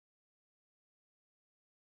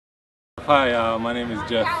Hi, my name is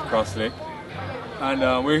Jeff Crossley,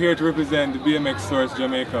 and we're here to represent the BMX Source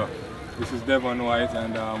Jamaica. This is Devon White,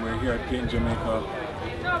 and we're here at Paint Jamaica.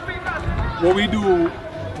 What we do,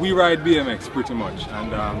 we ride BMX pretty much,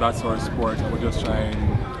 and that's our sport. And we're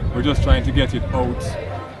just trying to get it out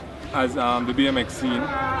as the BMX scene,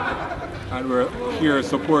 and we're here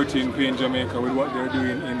supporting Paint Jamaica with what they're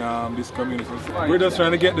doing in this community. So we're just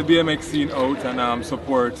trying to get the BMX scene out and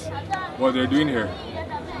support what they're doing here.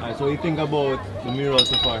 So what do you think about the murals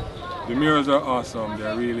so far? The murals are awesome.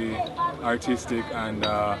 They're really artistic, and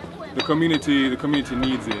the community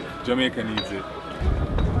needs it. Jamaica needs it.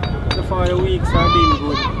 So far the weeks have been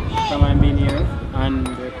good from I've been here, and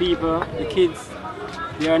the people, the kids,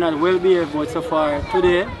 they are not well behaved, but so far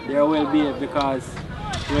today they are well behaved because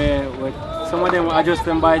some of them adjust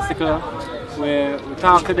them bicycle, we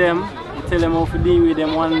talk to them, we tell them how to deal with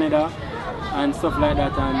them one another and stuff like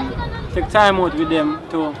that, and take time out with them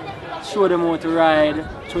to show them how to ride,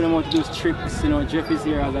 show them how to do tricks. You know, Jeff is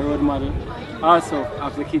here as a road model also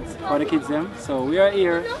of the kids, for the kids them. So we are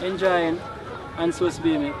here enjoying and so is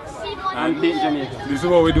BMX and Paint Jamaica. This is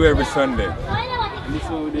what we do every Sunday. This is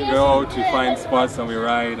what we do. We go out, we find spots and we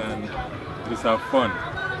ride and just have fun.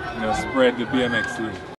 You know, spread the BMX scene.